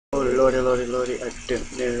Oh lordy, lordy, lordy, I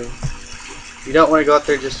don't know. You don't want to go up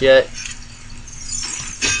there just yet.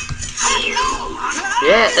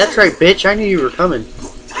 Yeah, that's right, bitch. I knew you were coming.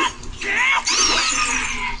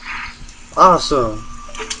 Awesome.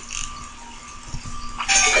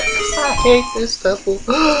 I hate this level.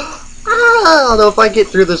 Although if I get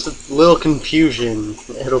through this little confusion,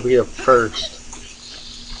 it'll be a first.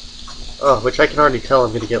 Oh, which I can already tell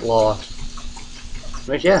I'm gonna get lost.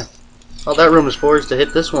 But yeah, all that room is for is to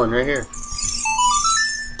hit this one right here.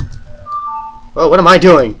 Oh, what am I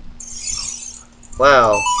doing?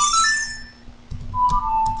 Wow.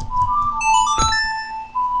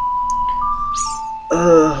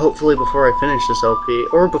 Hopefully before I finish this LP,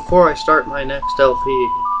 or before I start my next LP,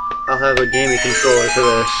 I'll have a gaming controller for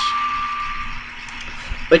this.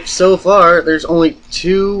 But so far, there's only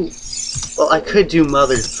two. Well, I could do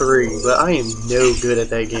Mother 3, but I am no good at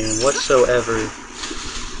that game whatsoever.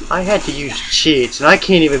 I had to use cheats, and I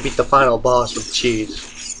can't even beat the final boss with cheats.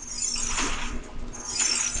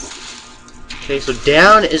 Okay, so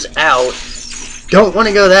down is out. Don't want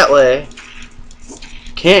to go that way.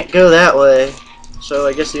 Can't go that way. So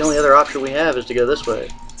I guess the only other option we have is to go this way.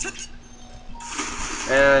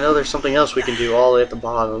 And I know there's something else we can do all the way at the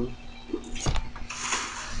bottom,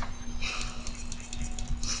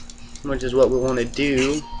 which is what we want to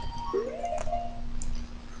do.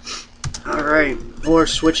 Alright, more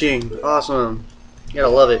switching. Awesome. You gotta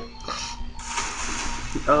love it.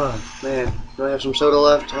 Oh, man. Do I have some soda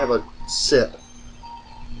left? I have a sip.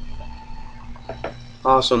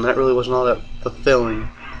 Awesome, that really wasn't all that fulfilling.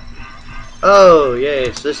 Oh, yay,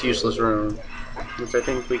 it's this useless room. Which I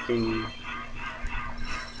think we can...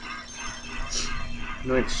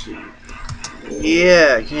 Which...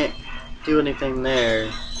 Yeah, I can't do anything there.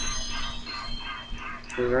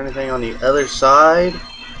 Is there anything on the other side?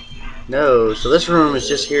 No, so this room is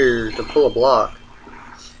just here to pull a block.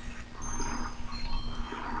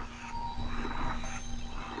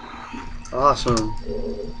 Awesome.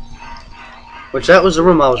 Which that was the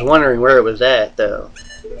room I was wondering where it was at, though.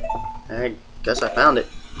 I guess I found it.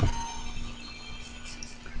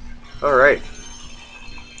 Alright.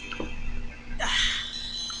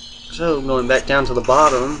 So, going back down to the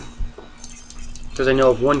bottom, because I know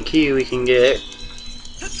of one key we can get.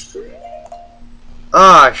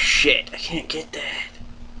 Ah, shit, I can't get that.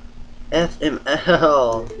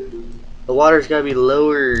 FML. The water's gotta be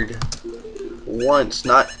lowered once,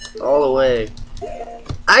 not all the way.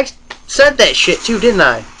 I said that shit too, didn't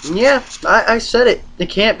I? Yeah, I said it. It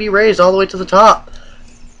can't be raised all the way to the top.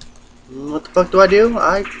 What the fuck do?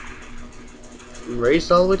 I raised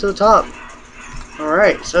all the way to the top.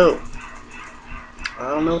 Alright, so I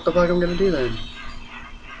don't know what the fuck I'm gonna do then.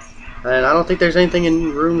 And I don't think there's anything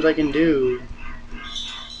in rooms I can do.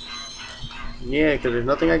 Yeah, because there's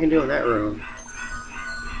nothing I can do in that room.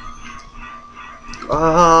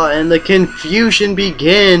 Ah, and the confusion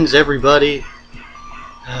begins, everybody.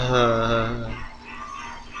 And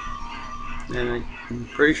I'm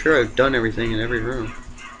pretty sure I've done everything in every room.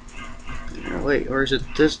 Wait, or is it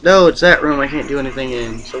this? No, it's that room I can't do anything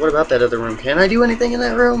in. So what about that other room? Can I do anything in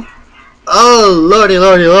that room? Oh, lordy,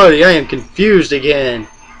 lordy, lordy, I am confused again.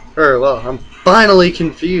 Or, well, I'm finally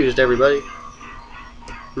confused, everybody.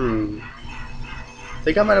 I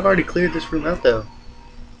think I might have already cleared this room out, though.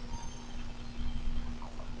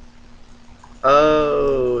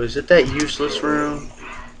 Oh, is it that useless room?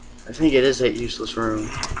 I think it is that useless room.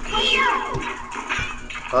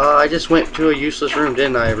 I just went to a useless room,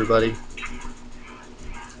 didn't I, everybody?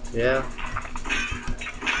 Yeah.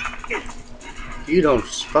 You don't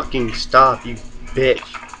fucking stop, you bitch.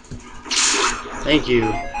 Thank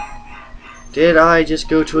you. Did I just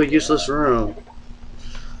go to a useless room?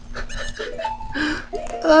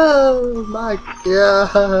 Oh my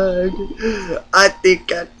god. I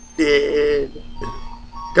think I did.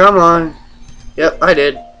 Come on. Yep, I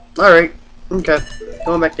did. Alright. Okay.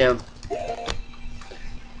 Going back down.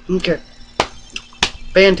 Okay.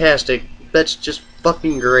 Fantastic. That's just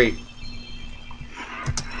fucking great.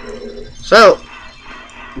 So,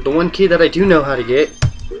 the one key that I do know how to get,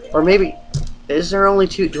 or maybe, is there only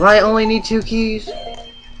two? Do I only need two keys?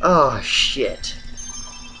 Oh, shit.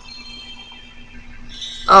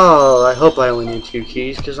 Oh, I hope I only need two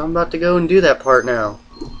keys, because I'm about to go and do that part now.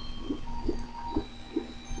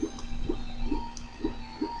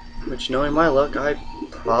 Which, knowing my luck, I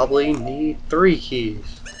probably need 3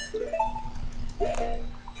 keys.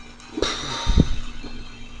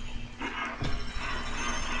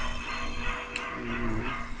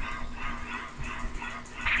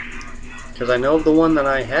 Because I know the one that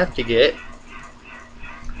I have to get,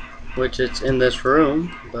 which it's in this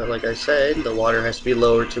room, but like I said, the water has to be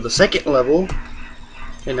lowered to the 2nd level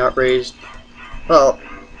and not raised. Well,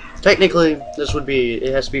 technically, this would be,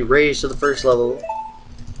 it has to be raised to the first level,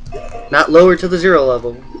 not lowered to the 0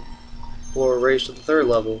 level, or raised to the 3rd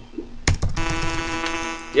level.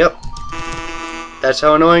 Yep. That's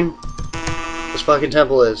how annoying this fucking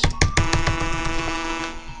temple is.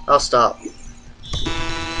 I'll stop.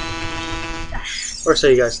 Or so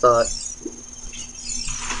you guys thought.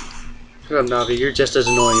 Shut up, Navi. You're just as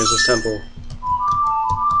annoying as this temple.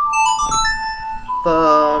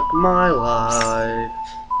 Fuck my life.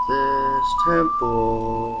 This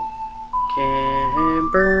temple can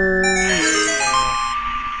burn.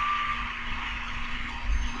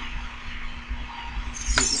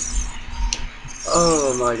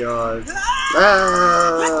 Oh my god.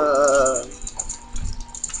 Ah.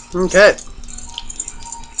 Okay.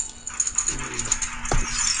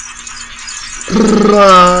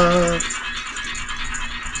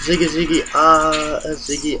 Ziggy ziggy ah,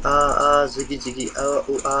 ziggy ah, ziggy ziggy ah,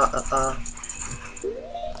 ooh, ah.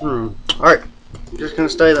 Alright. Just gonna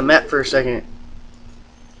study the map for a second.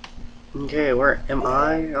 Okay, where am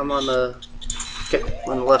I? I'm on the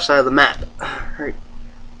left side of the map. Alright.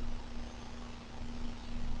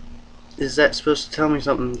 Is that supposed to tell me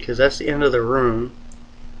something? Because that's the end of the room.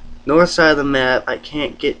 North side of the map I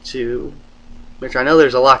can't get to, which I know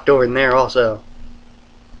there's a locked door in there also.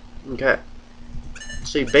 Okay.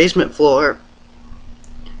 See, basement floor.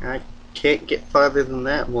 I can't get farther than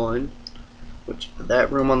that one. Which,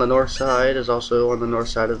 that room on the north side is also on the north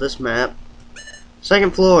side of this map.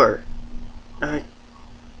 Second floor.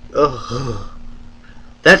 Oh,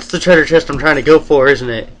 that's the treasure chest I'm trying to go for, isn't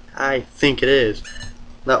it? I think it is.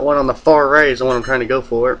 That one on the far right is the one I'm trying to go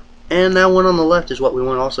for. And that one on the left is what we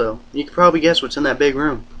want also. You can probably guess what's in that big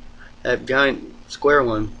room. That giant square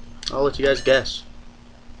one. I'll let you guys guess.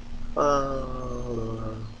 I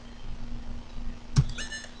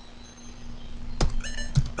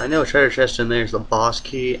know a treasure chest in there is the boss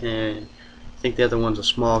key, and I think the other one's a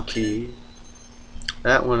small key.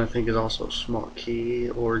 That one I think is also a small key,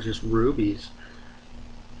 or just rubies.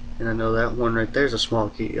 And I know that one right there is a small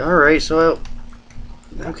key. Alright, so,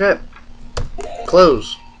 okay.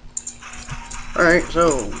 Close. Alright,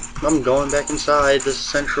 so, I'm going back inside this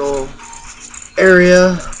central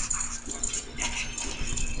area.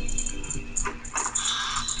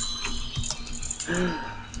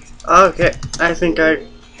 Okay, I think I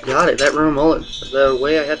got it. That room, the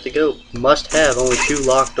way I have to go, must have only 2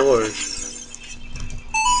 locked doors.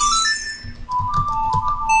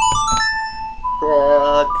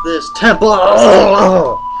 Fuck this temple!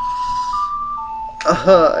 Oh!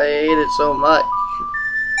 I hate it so much.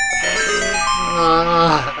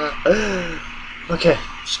 Okay,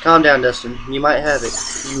 just calm down, Dustin. You might have it.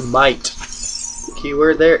 You might.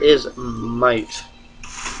 Keyword there is might.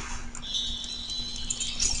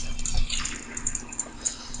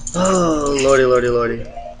 Oh, lordy, lordy, lordy.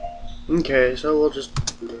 Okay, so we'll just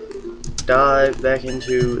dive back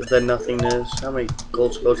into the nothingness. How many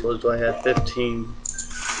gold spatulas do I have? 15.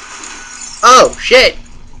 Oh, shit!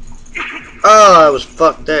 Oh, I was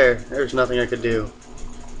fucked there. There's nothing I could do.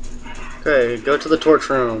 Okay, go to the torch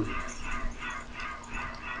room.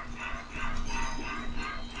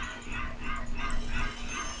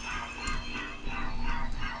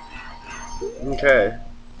 Okay.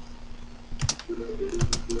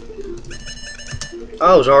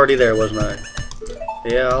 I was already there, wasn't I?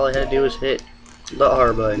 Yeah, all I had to do was hit the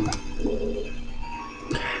R button.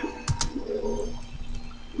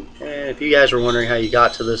 And if you guys were wondering how you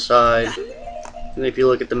got to this side, and if you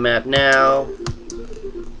look at the map now,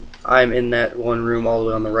 I'm in that one room all the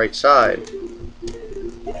way on the right side.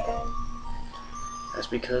 That's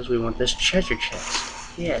because we want this treasure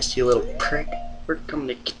chest. Yes, you little prick. We're coming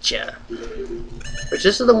to get ya. Which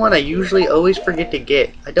this is the one I usually always forget to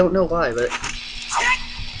get. I don't know why, but...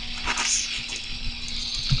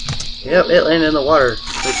 Yep, it landed in the water,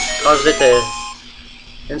 which caused it to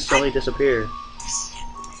instantly disappear.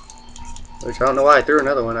 Which I don't know why I threw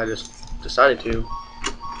another one, I just decided to.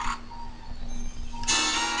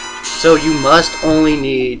 So you must only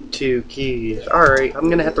need 2 keys. Alright, I'm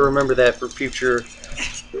gonna have to remember that for future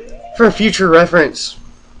reference.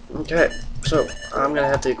 Okay, so I'm gonna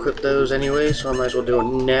have to equip those anyway, so I might as well do it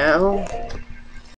now.